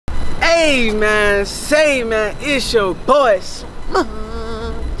Say man, it's your boy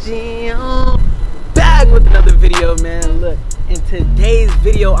SmoothGio, back with another video, man. Look, in today's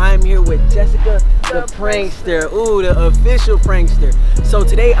video, I am here with Jessica the Prankster. Ooh, the official prankster. So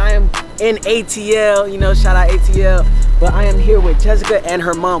today I am in ATL, you know, shout out ATL. But I am here with Jessica and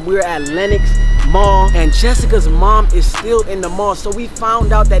her mom. We're at Lenox Mall, and Jessica's mom is still in the mall. So we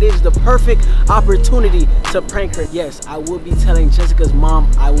found out that it is the perfect opportunity to prank her. Yes, I will be telling Jessica's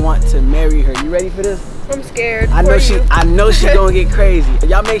mom I want to marry her. You ready for this? I'm scared. I know she gonna get crazy.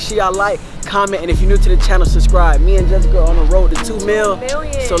 Y'all make sure y'all like, comment, and if you're new to the channel, subscribe. Me and Jessica are on the road to 2 million.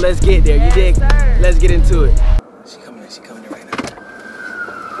 So let's get there. You dig? Sir. Let's get into it. She coming in right now.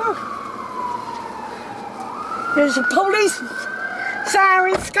 There's the police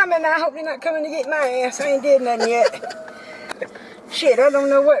sirens coming. I hope they're not coming to get my ass. I ain't did nothing yet. Shit, I don't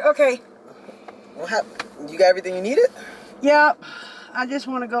know what. Okay. What happened? You got everything you needed? Yep. I just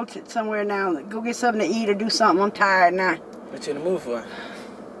want to go to somewhere now. Go get something to eat or do something. I'm tired now. What you in the mood for?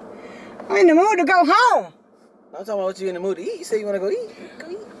 I'm in the mood to go home. I'm talking about what you in the mood to eat. You say you want to go eat. Go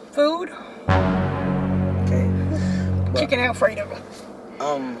eat. Food. Okay. Chicken Alfredo.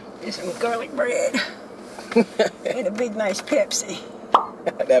 And some garlic bread. And a big nice Pepsi.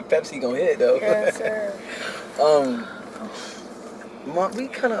 That Pepsi gonna hit though. Yes, sir. Mom, we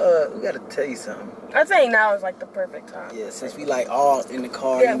gotta tell you something. I think now is like the perfect time. Yeah, since we like all in the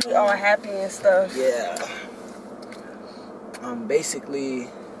car. Yeah, we all happy and stuff. Yeah. Basically,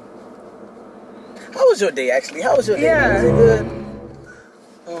 how was your day actually? How was your day? Yeah. Was it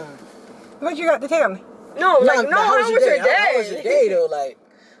good? What you got to tell me? No, how was your day? How was your day though?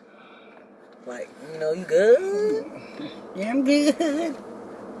 Like, you know, you good? Yeah, I'm good.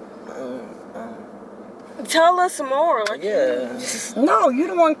 Tell us some more. Like, yeah. No, you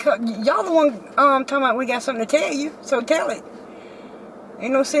the one. Y'all the one talking about we got something to tell you. So tell it.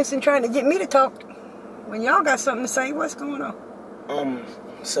 Ain't no sense in trying to get me to talk when y'all got something to say. What's going on?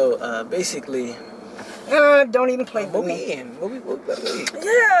 So basically. Don't even play with me. What we better eat?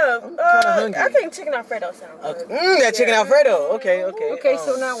 Yeah. I'm kinda hungry. I think chicken Alfredo sounds good. That chicken Alfredo. Okay. Okay,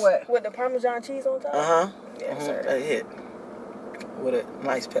 so now what? With the Parmesan cheese on top? Yeah, sir. That hit. With a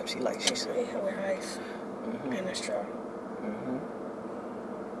nice Pepsi, like she said. Yeah, with ice. And a straw.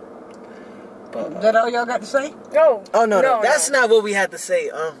 But, Is that all y'all got to say? No. Oh, no. That's not what we had to say.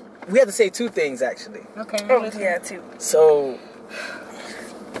 We had to say 2 things, actually. Okay. Oh, yeah, 2. So,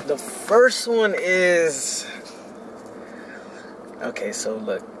 the first one is... Okay, so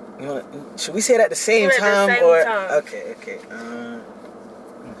look. Should we say it at the same time? Time. Okay.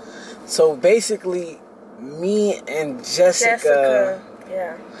 So, basically, me and Jessica...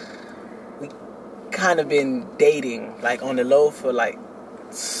 Yeah. kind of been dating, like on the low for like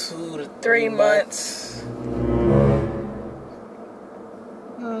 2 to 3 months.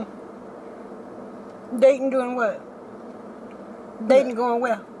 Dating doing what? Dating going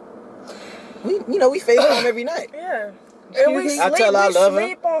well? We FaceTime every night. Yeah. And we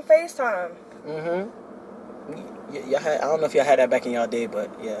sleep on FaceTime. I don't know if y'all had that back in y'all day, but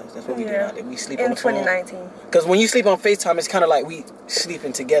yeah, that's what we do now. We sleep on the phone. In 2019. Because when you sleep on FaceTime, it's kind of like we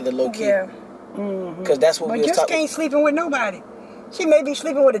sleeping together low key. Yeah. Because that's what we was just can't sleeping with nobody. She may be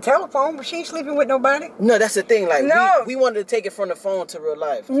sleeping with a telephone, but she ain't sleeping with nobody. No, that's the thing. Like, no. we wanted to take it from the phone to real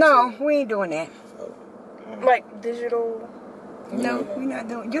life. No, we ain't doing that. Like digital. No, we're not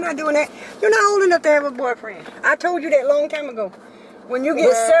doing. You're not doing that. You're not old enough to have a boyfriend. I told you that long time ago. When you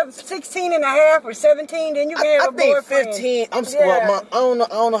get 16 and a half or 17, then you can have a boyfriend. I think 15. I don't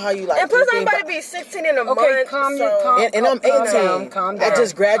know how you like. And plus, I'm about to be 16 in a month. Okay, calm down. And I'm 18. Calm down. I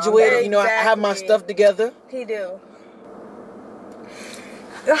just graduated. You know, I have my stuff together. He do.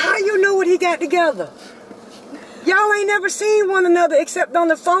 How you know what he got together? Y'all ain't never seen one another except on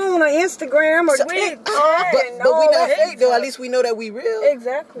the phone or Instagram or TikTok. But we not fake though. At least we know that we real.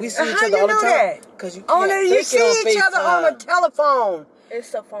 Exactly. We see each other all the time. Because you can't fake you see each other on the telephone.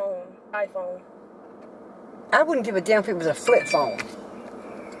 It's a phone, iPhone. I wouldn't give a damn if it was a flip phone.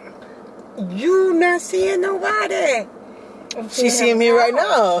 You not seeing nobody. She's seeing me right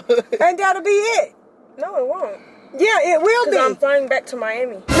now. And that'll be it. No, it won't. Yeah, it will be. I'm flying back to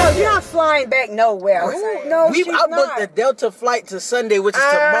Miami. No, you're not flying back nowhere. No, I booked the Delta flight to Sunday, which is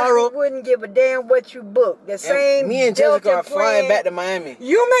tomorrow. I wouldn't give a damn what you booked. The same. Me and Jessica are flying back to Miami.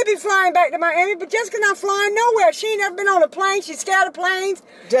 You may be flying back to Miami, but Jessica's not flying nowhere. She ain't never been on a plane. She's scared of planes.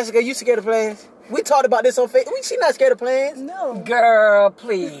 Jessica, you scared of planes? We talked about this on Facebook. She not scared of planes. No. Girl,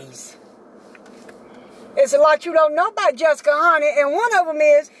 please. It's a lot you don't know about Jessica, honey, and one of them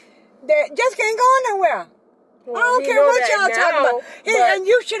is that Jessica ain't going nowhere. Well, I don't care what y'all talking about. And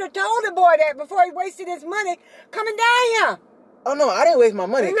you should have told the boy that before he wasted his money coming down here. Oh no, I didn't waste my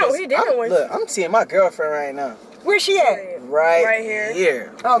money. No, he didn't waste. Look, I'm seeing my girlfriend right now. Where's she at? Right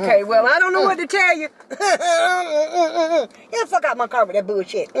here. Okay, well, I don't know what to tell you. Yeah, fuck out my car with that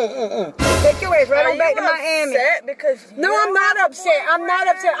bullshit. Take your ass right on back to Miami. Because no, I'm not upset. I'm not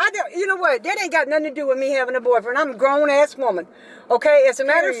upset. You know what? That ain't got nothing to do with me having a boyfriend. I'm a grown-ass woman. Okay? As a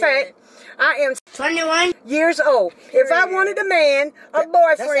matter of fact, I am 21 years old. If I wanted a man, a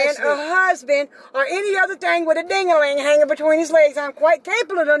boyfriend, a husband, or any other thing with a ding-a-ling hanging between his legs, I'm quite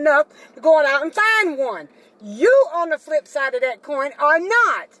capable enough to go out and find one. You, on the flip side of that coin, are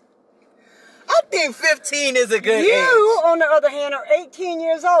not. I think 15 is a good age. You, on the other hand, are 18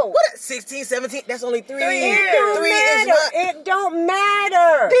 years old. What? 16, 17? That's only 3 years. It don't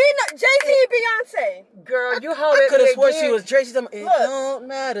matter. Do you know Jay-Z and Beyonce? Girl, you hold it. I could have sworn she was Tracy. It don't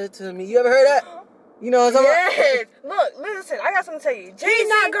matter to me. You ever heard that? You know what I'm talking about? Look, listen, I got something to tell you. He's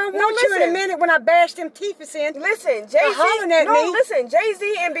not going to want you in a minute when I bash them teeth in. Listen, Jay-Z. Listen,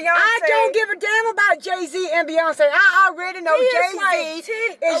 Jay-Z and Beyonce. I don't give a damn about Jay-Z and Beyonce. I already know Jay-Z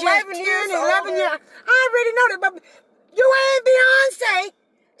is 11 years. I already know that, but you ain't Beyonce.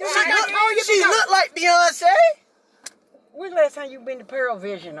 She look like Beyonce. When's the last time you been to Pearl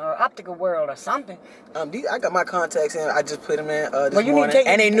Vision or Optical World or something? I got my contacts in. I just put them in this you morning,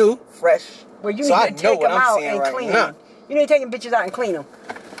 and they new, fresh. Well, you need to take them out and clean them. You need to take them bitches out and clean them.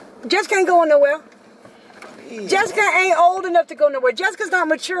 Jessica ain't going nowhere. Yeah. Jessica ain't old enough to go nowhere. Jessica's not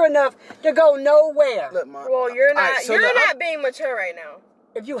mature enough to go nowhere. Look, Mom. Well, you're not. You're not being mature right now.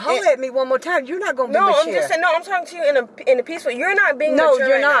 If you hold at me one more time, you're not gonna be mature. No, I'm just saying. No, I'm talking to you in a peaceful. You're not being mature. No,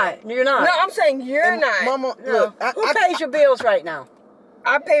 you're not. You're not. No, I'm saying you're not. Mama, look. Who pays your bills right now?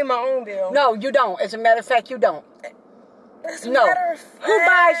 I pay my own bill. No, you don't. As a matter of fact, you don't. As a matter of fact. Who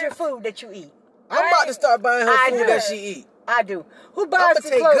buys your food that you eat? I'm about to start buying her food that she eat. I do. Who buys the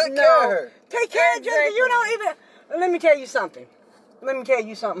clothes? Take good care of her. Take care of Jessica. You don't even. Let me tell you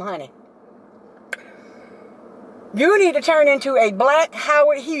something. Honey. You need to turn into a black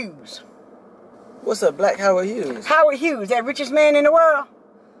Howard Hughes. What's a black Howard Hughes? Howard Hughes, that richest man in the world.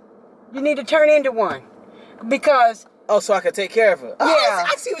 You need to turn into one. Because... Oh, so I can take care of her. Yeah.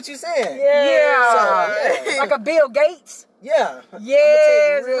 I see what you're saying. Yeah. So, like a Bill Gates. Yeah.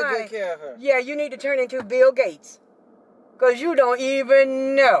 Yes, I'm gonna take real good care of her. Yeah, you need to turn into Bill Gates. Because you don't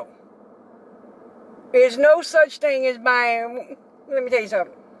even know. There's no such thing as buying... Let me tell you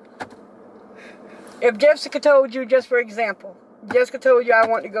something. If Jessica told you, just for example, Jessica told you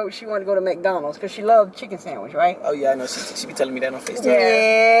she wanted to go to McDonald's because she loved chicken sandwich, right? Oh, yeah, I know. She be telling me that on FaceTime.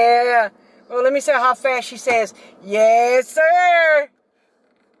 Yeah. Well, let me see how fast she says, yes, sir.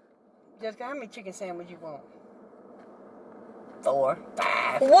 Jessica, how many chicken sandwiches you want? 4,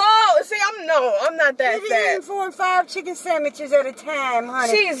 5. Whoa! See, I'm not that fat. You're eating 4 and 5 chicken sandwiches at a time,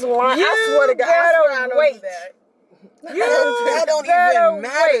 honey. She's lying. I swear to God. I don't do that. That don't even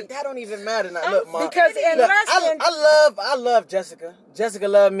matter. That don't even matter. Now, look, Mom. Because I love Jessica. Jessica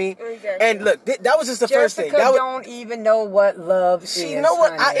loved me. Exactly. And look, that was just the first thing. Jessica don't even know what love is. She know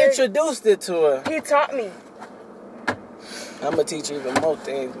what? Honey. I introduced it to her. He taught me. I'm gonna teach her even more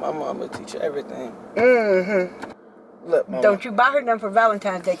things. My mama teach her everything. Look, Mama. Don't you buy her nothing for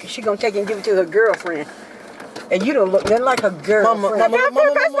Valentine's Day, because she gonna take it and give it to her girlfriend. And you don't look nothing like a girlfriend. Mama, I'm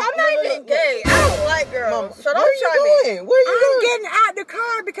not even gay. I don't like girls. Mama, so don't try me. Where you going? I'm getting out the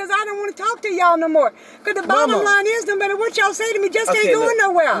car because I don't want to talk to y'all no more. Because the bottom line is, no matter what y'all say to me, Jessica ain't going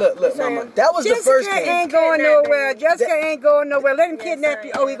nowhere. Look, Mama. That was the first thing. Jessica ain't going nowhere. Jessica ain't going nowhere. Let him kidnap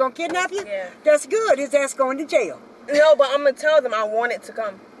you. Oh, he gonna kidnap you? Yeah. That's good. His ass going to jail. No, but I'm gonna tell them I want it to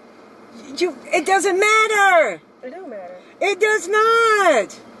come. It doesn't matter. It don't matter. It does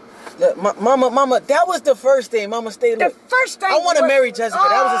not. Look, Mama, that was the first thing. Mama, stay. Look, the first thing. I want to marry Jessica.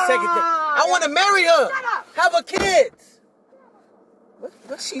 That was the second thing. I want to marry her. Shut up. Have a kid.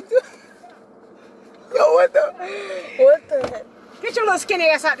 What's she doing? Yo, what the heck? Get your little skinny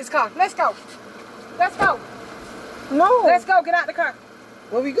ass out this car. Let's go. Let's go. No. Let's go. Get out the car.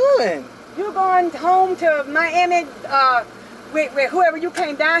 Where we going? You're going home to Miami with whoever you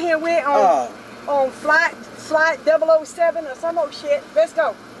came down here with on flight 007 or some old shit. Let's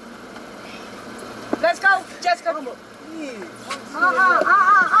go. Let's go, Jessica.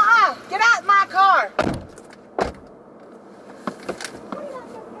 Get out my car.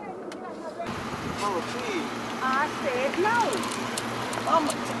 Mama, please. I said no.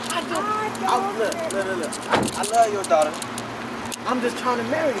 Mama, look. I love your daughter. I'm just trying to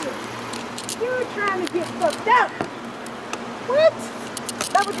marry her. You're trying to get fucked up. What?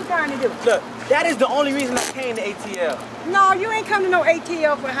 That's what you're trying to do. Look, that is the only reason I came to ATL. No, you ain't coming to no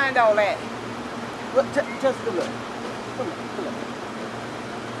ATL behind all that. Look, Jessica, look. Come on.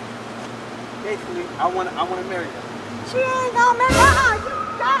 Basically, I want to marry her. She ain't gonna marry.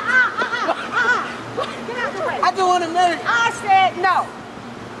 Get out the way. I just want to marry. I said no.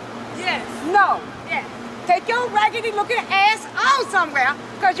 Yes. No. Yes. Take your raggedy looking ass on somewhere,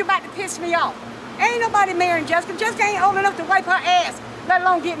 because you're about to piss me off. Ain't nobody marrying Jessica. Jessica ain't old enough to wipe her ass, let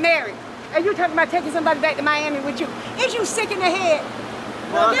alone get married. And you talking about taking somebody back to Miami with you. Is you sick in the head?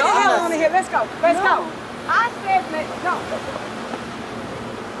 Well, get the hell on here. Let's go. Let's go. I said no.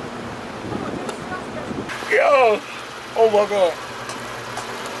 Yo! Oh my God.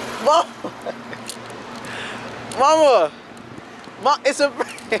 Mama! It's a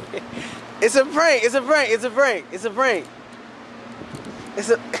prank. It's a prank. It's a prank. It's a prank. It's a prank. It's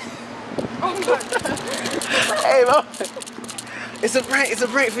a. Oh my God. Hey, Mama. It's a prank. It's a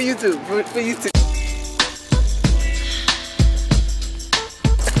prank for you two. For you two.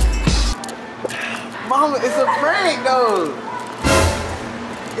 Mama, it's a prank though.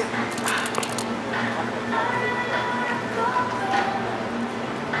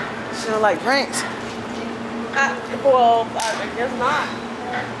 She don't like pranks. Well, I guess not.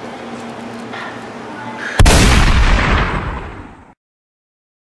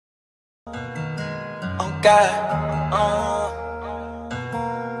 Oh God,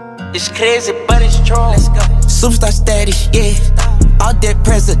 it's crazy, but it's true. Let's go. Superstar status, yeah. All dead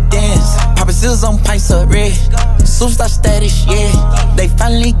presidents. Papa seals on pipes of red. Superstar status, yeah. They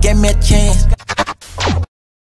finally gave me a chance.